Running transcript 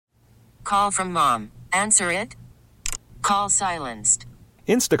call from mom. Answer it. Call silenced.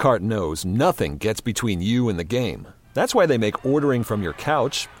 Instacart knows nothing gets between you and the game. That's why they make ordering from your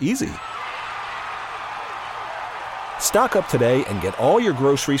couch easy. Stock up today and get all your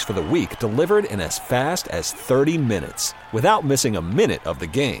groceries for the week delivered in as fast as 30 minutes without missing a minute of the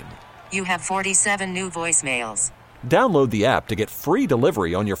game. You have 47 new voicemails. Download the app to get free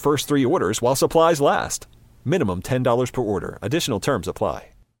delivery on your first 3 orders while supplies last. Minimum $10 per order. Additional terms apply.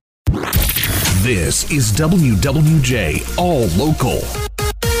 This is WWJ All Local.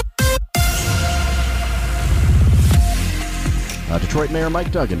 Detroit Mayor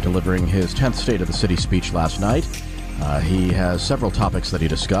Mike Duggan delivering his 10th State of the City speech last night. He has several topics that he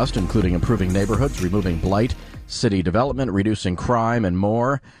discussed, including improving neighborhoods, removing blight, city development, reducing crime, and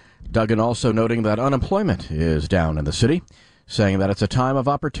more. Duggan also noting that unemployment is down in the city, saying that it's a time of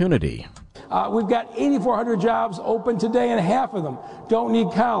opportunity. We've got 8,400 jobs open today, and half of them don't need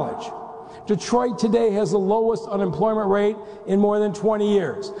college. Detroit today has the lowest unemployment rate in more than 20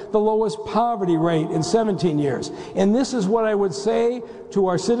 years, the lowest poverty rate in 17 years. And this is what I would say to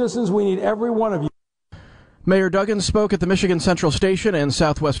our citizens. We need every one of you. Mayor Duggan spoke at the Michigan Central Station in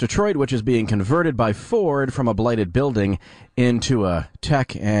southwest Detroit, which is being converted by Ford from a blighted building into a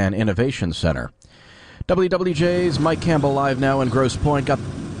tech and innovation center. WWJ's Mike Campbell live now in Grosse Pointe.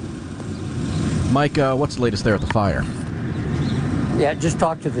 Mike, what's the latest there at the fire? Yeah, just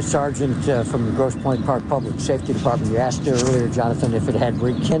talked to the sergeant from the Grosse Pointe Park Public Safety Department. You asked earlier, Jonathan, if it had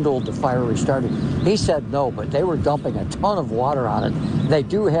rekindled, the fire restarted. He said no, but they were dumping a ton of water on it. They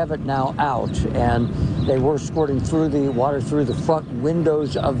do have it now out, and they were squirting through the water through the front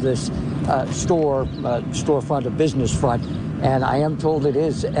windows of this storefront, a business front. And I am told it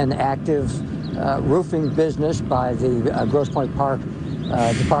is an active roofing business by the Grosse Pointe Park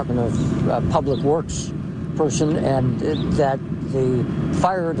Department of Public Works person, and that the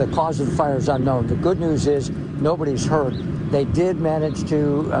cause of the fire is unknown. The good news is nobody's hurt. They did manage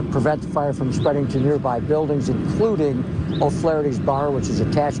to prevent the fire from spreading to nearby buildings, including O'Flaherty's Bar, which is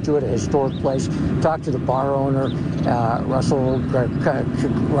attached to it, a historic place. Talked to the bar owner. Russell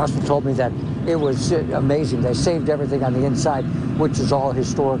told me that it was amazing. They saved everything on the inside, which is all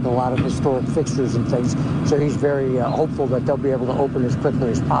historic, a lot of historic fixtures and things. So he's very hopeful that they'll be able to open as quickly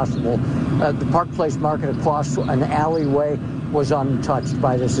as possible. The Park Place Market across an alleyway was untouched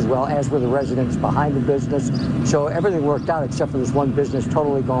by this as well, as were the residents behind the business. So everything worked out except for this one business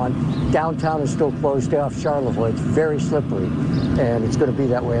totally gone. Downtown is still closed off. Charlevoix, it's very slippery, and it's going to be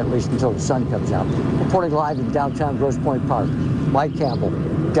that way at least until the sun comes out. Reporting live in downtown Grosse Pointe Park, Mike Campbell,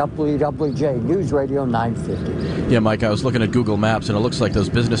 WWJ News Radio 950. Yeah, Mike, I was looking at Google Maps, and it looks like those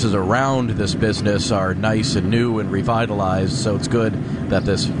businesses around this business are nice and new and revitalized, so it's good that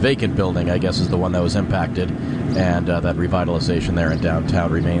this vacant building, I guess, is the one that was impacted, and that revitalization there in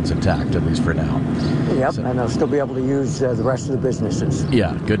downtown remains intact, at least for now. Yep, and they'll still be able to use the rest of the businesses.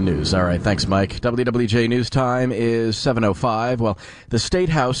 Yeah, good news. All right, thanks, Mike. WWJ News Time is 7:05. Well, the State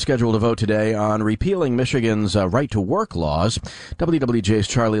House scheduled a vote today on repealing Michigan's right-to-work laws. WWJ's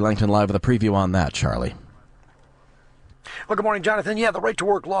Charlie Langton live with a preview on that, Charlie. Well, good morning, Jonathan. Yeah, the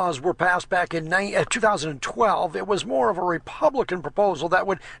right-to-work laws were passed back in 2012. It was more of a Republican proposal that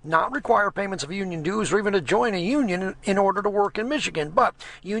would not require payments of union dues or even to join a union in order to work in Michigan. But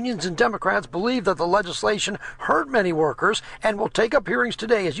unions and Democrats believe that the legislation hurt many workers and will take up hearings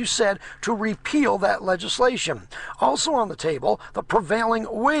today, as you said, to repeal that legislation. Also on the table, the prevailing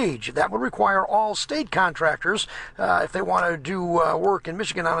wage. That would require all state contractors, if they want to do work in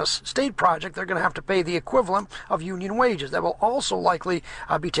Michigan on a state project, they're going to have to pay the equivalent of union wages. That will also likely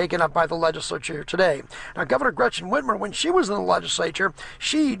be taken up by the legislature today. Now, Governor Gretchen Whitmer, when she was in the legislature,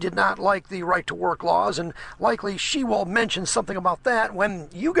 she did not like the right-to-work laws, and likely she will mention something about that when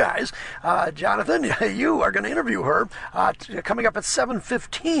you guys, Jonathan, you are going to interview her coming up at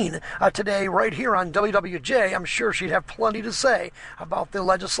 7:15 today right here on WWJ. I'm sure she'd have plenty to say about the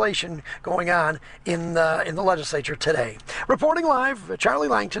legislation going on in the legislature today. Reporting live, Charlie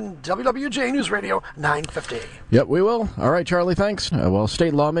Langton, WWJ News Radio 950. Yep, we will. All right, Charlie, thanks. Well,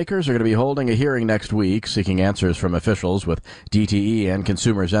 state lawmakers are going to be holding a hearing next week seeking answers from officials with DTE and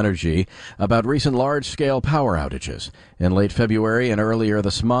Consumers Energy about recent large-scale power outages. In late February and earlier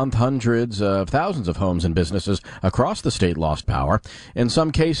this month, hundreds of thousands of homes and businesses across the state lost power. In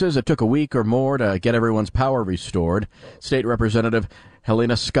some cases, it took a week or more to get everyone's power restored. State Representative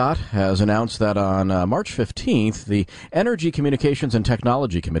Helena Scott has announced that on March 15th, the Energy, Communications, and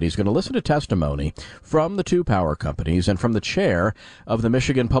Technology Committee is going to listen to testimony from the two power companies and from the chair of the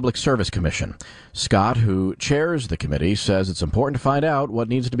Michigan Public Service Commission. Scott, who chairs the committee, says it's important to find out what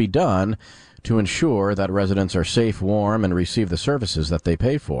needs to be done to ensure that residents are safe, warm, and receive the services that they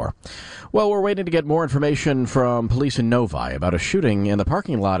pay for. Well, we're waiting to get more information from police in Novi about a shooting in the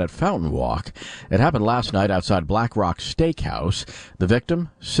parking lot at Fountain Walk. It happened last night outside Black Rock Steakhouse. The victim,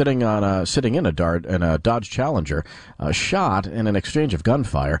 sitting in a Dodge Challenger, shot in an exchange of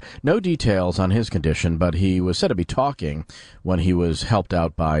gunfire. No details on his condition, but he was said to be talking when he was helped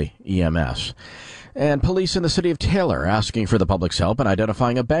out by EMS. And police in the city of Taylor asking for the public's help in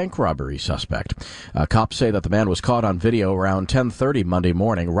identifying a bank robbery suspect. Cops say that the man was caught on video around 10:30 Monday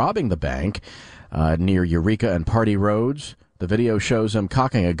morning robbing the bank near Eureka and Party Roads. The video shows him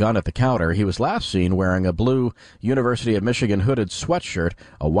cocking a gun at the counter. He was last seen wearing a blue University of Michigan hooded sweatshirt,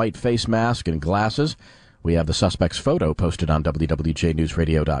 a white face mask, and glasses. We have the suspect's photo posted on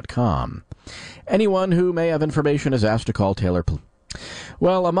wwjnewsradio.com. Anyone who may have information is asked to call Taylor.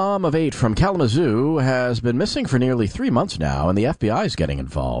 Well, a mom of 8 from Kalamazoo has been missing for nearly 3 months now, and the FBI is getting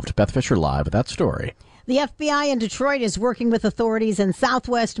involved. Beth Fisher live with that story. The FBI in Detroit is working with authorities in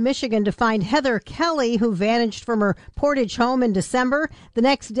southwest Michigan to find Heather Kelly, who vanished from her Portage home in December. The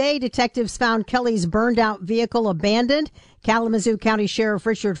next day, detectives found Kelly's burned-out vehicle abandoned. Kalamazoo County Sheriff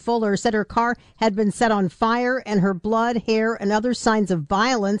Richard Fuller said her car had been set on fire and her blood, hair, and other signs of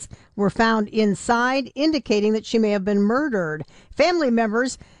violence were found inside, indicating that she may have been murdered. Family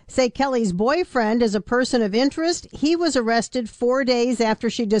members say Kelly's boyfriend is a person of interest. He was arrested 4 days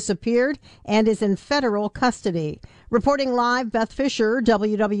after she disappeared and is in federal custody. Reporting live, Beth Fisher,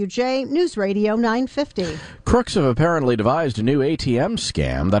 WWJ News Radio 950. Crooks have apparently devised a new ATM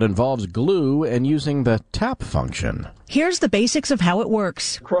scam that involves glue and using the tap function. Here's the basics of how it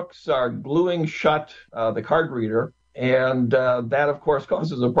works. Crooks are gluing shut the card reader, and that, of course,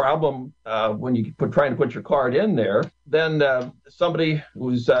 causes a problem when you trying to put your card in there. Then somebody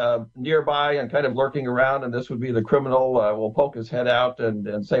who's nearby and kind of lurking around, and this would be the criminal, will poke his head out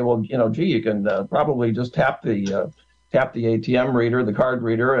and say, well, you can probably just tap the ATM reader, the card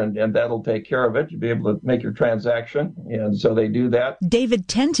reader, and that'll take care of it. You'll be able to make your transaction. And so they do that. David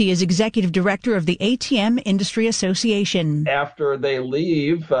Tenty is executive director of the ATM Industry Association. After they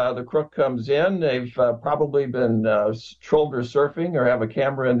leave, the crook comes in. They've probably been shoulder surfing or have a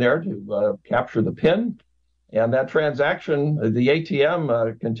camera in there to capture the PIN. And that transaction, the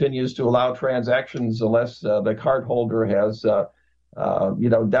ATM continues to allow transactions unless the cardholder has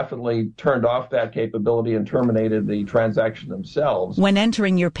definitely turned off that capability and terminated the transaction themselves. When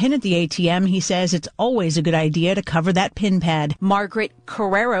entering your PIN at the ATM, he says it's always a good idea to cover that PIN pad. Margaret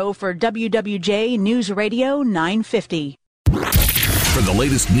Carrero for WWJ News Radio 950. For the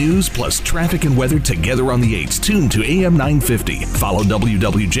latest news plus traffic and weather together on the 8s, tune to AM 950. Follow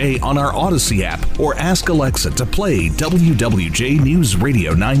WWJ on our Odyssey app or ask Alexa to play WWJ News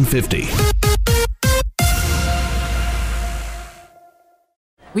Radio 950.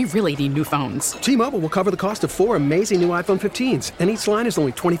 We really need new phones. T-Mobile will cover the cost of 4 amazing new iPhone 15s, and each line is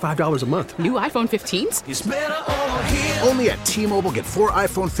only $25 a month. New iPhone 15s? It's better over here. Only at T-Mobile, get 4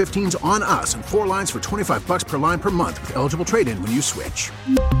 iPhone 15s on us and 4 lines for $25 per line per month with eligible trade-in when you switch.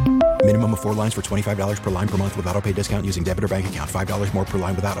 Minimum of 4 lines for $25 per line per month with autopay discount using debit or bank account. $5 more per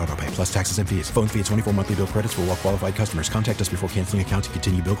line without autopay, plus taxes and fees. Phone fee at 24 monthly bill credits for well-qualified customers. Contact us before canceling account to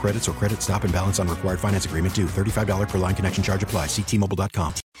continue bill credits or credit stop and balance on required finance agreement due. $35 per line connection charge applies. See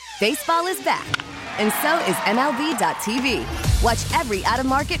T-Mobile.com. Baseball is back, and so is MLB.tv. Watch every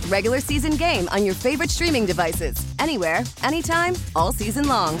out-of-market regular season game on your favorite streaming devices. Anywhere, anytime, all season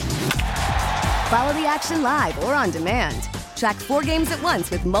long. Follow the action live or on demand. Track 4 games at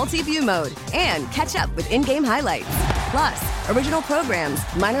once with multi-view mode and catch up with in-game highlights. Plus, original programs,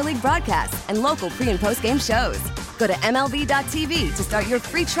 minor league broadcasts, and local pre- and post-game shows. Go to MLB.tv to start your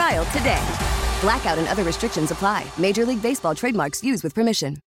free trial today. Blackout and other restrictions apply. Major League Baseball trademarks used with permission.